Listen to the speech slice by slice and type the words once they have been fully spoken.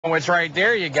It's right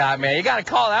there you got, man. You got to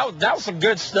call that. That was some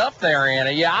good stuff there, Anna.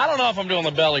 Yeah, I don't know if I'm doing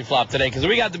the belly flop today because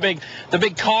we got the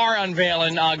big car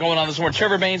unveiling going on this morning.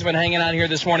 Trevor Bain's been hanging out here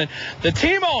this morning. The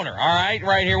team owner, all right,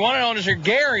 right here. One of the owners here,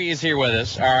 Gary, is here with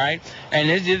us, all right.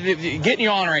 And getting you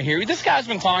on right here. This guy's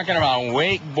been talking about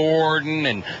wakeboarding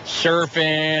and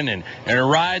surfing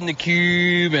and riding the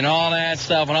cube and all that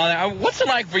stuff and all that. What's it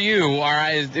like for you, all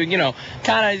right? You know,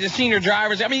 kind of the senior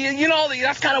drivers. I mean, you know,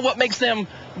 that's kind of what makes them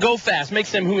go fast,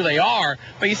 makes them who they are.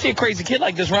 But you see a crazy kid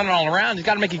like this running all around, it's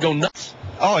got to make you go nuts.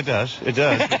 Oh, it does. It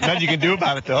does. Nothing you can do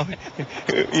about it, though.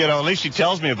 You know, at least he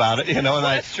tells me about it, you know, and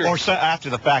that's true. Or after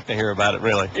the fact I hear about it,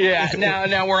 really. Yeah,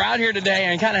 now we're out here today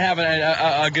and kind of having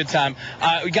a good time.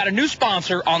 We got a new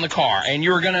sponsor on the car, and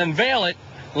you were going to unveil it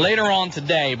later on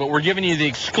today, but we're giving you the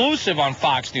exclusive on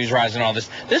Fox News Rise and all this.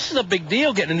 This is a big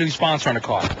deal, getting a new sponsor on the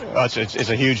car. Oh, it's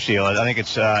a huge deal. I think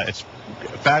it's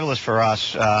fabulous for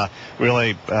us.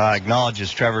 Really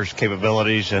acknowledges Trevor's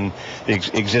capabilities and the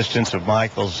existence of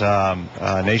Michael's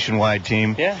nationwide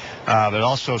team. Yeah. But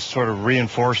also sort of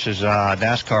reinforces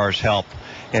NASCAR's help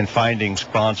in finding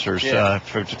sponsors to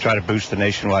try to boost the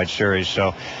nationwide series.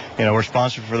 So, you know, we're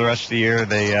sponsored for the rest of the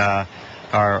year.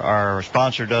 Our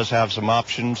sponsor does have some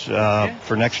options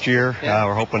for next year.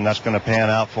 We're hoping that's going to pan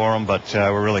out for them, but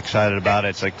we're really excited about it.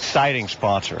 It's an exciting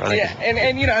sponsor. I think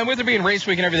and you know, and with it being race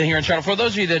week and everything here in Charlotte, for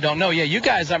those of you that don't know, you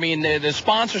guys, I mean, the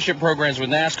sponsorship programs with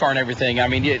NASCAR and everything, I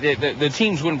mean, the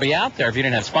teams wouldn't be out there if you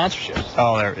didn't have sponsorships.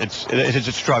 Oh, it's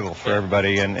a struggle for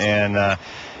everybody, and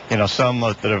you know, some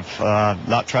that have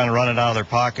not trying to run it out of their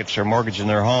pockets or mortgaging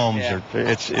their homes.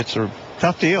 It's a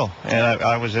tough deal, and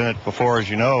I was in it before, as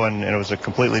you know, and it was a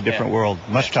completely different world.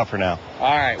 Much tougher now.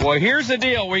 All right, well, here's the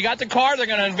deal. We got the car. They're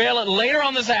going to unveil it later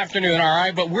on this afternoon, all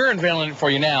right? But we're unveiling it for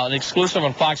you now, an exclusive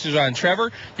on Fox News on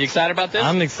Trevor. You excited about this?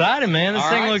 I'm excited, man. This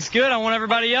thing looks good. I want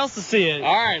everybody else to see it.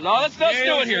 All right, well, let's do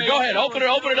it here. Go ahead. Open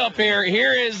it up here.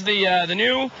 Here is the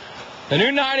new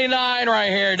 99 right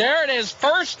here. There it is.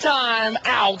 First time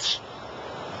out.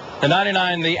 The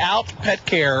 99, the Out Pet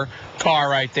Care car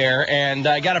right there, and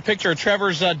I got a picture of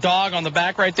Trevor's dog on the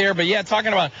back right there. But yeah,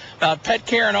 talking about pet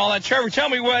care and all that. Trevor, tell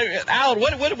me what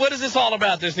is this all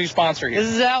about? This new sponsor here.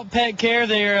 This is Out Pet Care.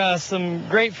 They're some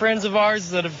great friends of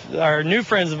ours that are new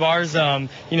friends of ours.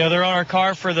 You know, they're on our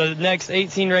car for the next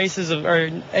 18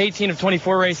 of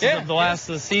 24 races of the last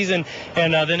of the season,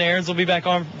 and then Aaron's will be back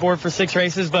on board for 6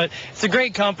 races. But it's a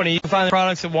great company. You can find the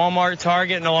products at Walmart,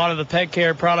 Target, and a lot of the pet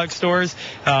care product stores.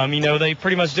 You know, they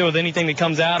pretty much deal with anything that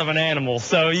comes out of an animal,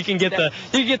 so you can get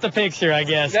the picture, I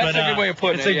guess. That's a good way of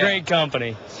putting it. It's a great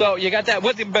company. So you got that.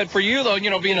 But for you though, you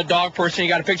know, being a dog person, you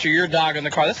got a picture of your dog in the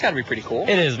car. That's got to be pretty cool.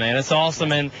 It is, man. It's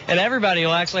awesome, and everybody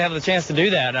will actually have the chance to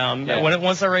do that.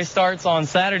 Once our race starts on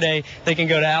Saturday, they can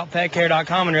go to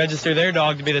outpetcare.com and register their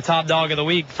dog to be the top dog of the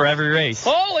week for every race.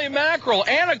 Holy mackerel!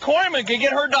 Anna Koyman can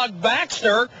get her dog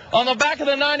Baxter on the back of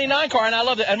the 99 car, and I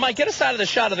love it. And Mike, get a side of the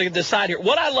shot of the side here.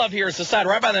 What I love here is the side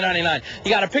right by the 99.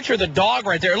 You got a picture of the dog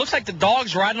right there. It looks like the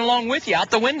dog's riding along with you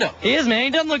out the window. He is, man. He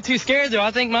doesn't look too scared, though.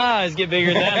 I think my eyes get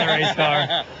bigger than that in the race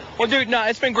car. Well, dude, no,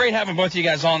 it's been great having both of you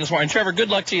guys on this morning. Trevor, good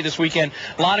luck to you this weekend.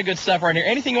 A lot of good stuff right here.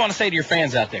 Anything you want to say to your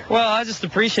fans out there? Well, I just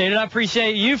appreciate it. I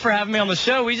appreciate you for having me on the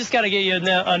show. We just got to get you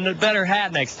a better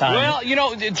hat next time. Well, you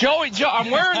know, Joe, I'm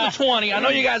wearing the 20. I know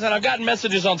you guys, and I've gotten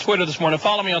messages on Twitter this morning.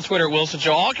 Follow me on Twitter at Wilson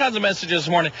Joe. All kinds of messages this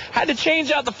morning. Had to change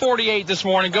out the 48 this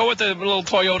morning. Go with the little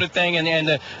Toyota thing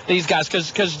and these guys.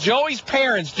 Because Joey's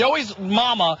parents, Joey's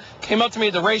mama came up to me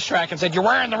at the racetrack and said, "You're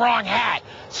wearing the wrong hat."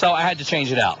 So I had to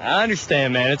change it out. I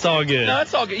understand, man. It's all good. No,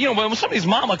 it's all good. You know, when somebody's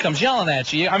mama comes yelling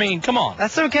at you, I mean, come on.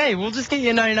 That's okay. We'll just get you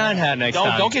a 99 hat next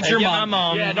time. Don't get your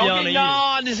mom. Yeah, don't get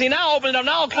no. See, now open it up.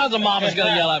 Now all kinds of mamas going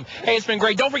to yell at him. Hey, it's been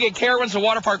great. Don't forget, Carowinds, the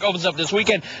water park opens up this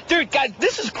weekend. Dude, guys,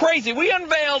 this is crazy. We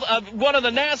unveiled one of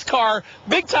the NASCAR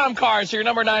big-time cars here,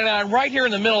 number 99, right here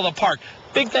in the middle of the park.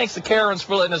 Big thanks to Carowinds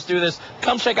for letting us do this.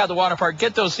 Come check out the water park.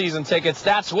 Get those season tickets.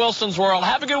 That's Wilson's World.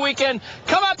 Have a good weekend.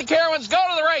 Come out to Carowinds. Go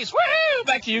to the race. Woohoo!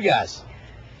 Back to you guys.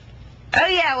 Oh,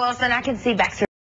 yeah, Wilson. I can see Baxter.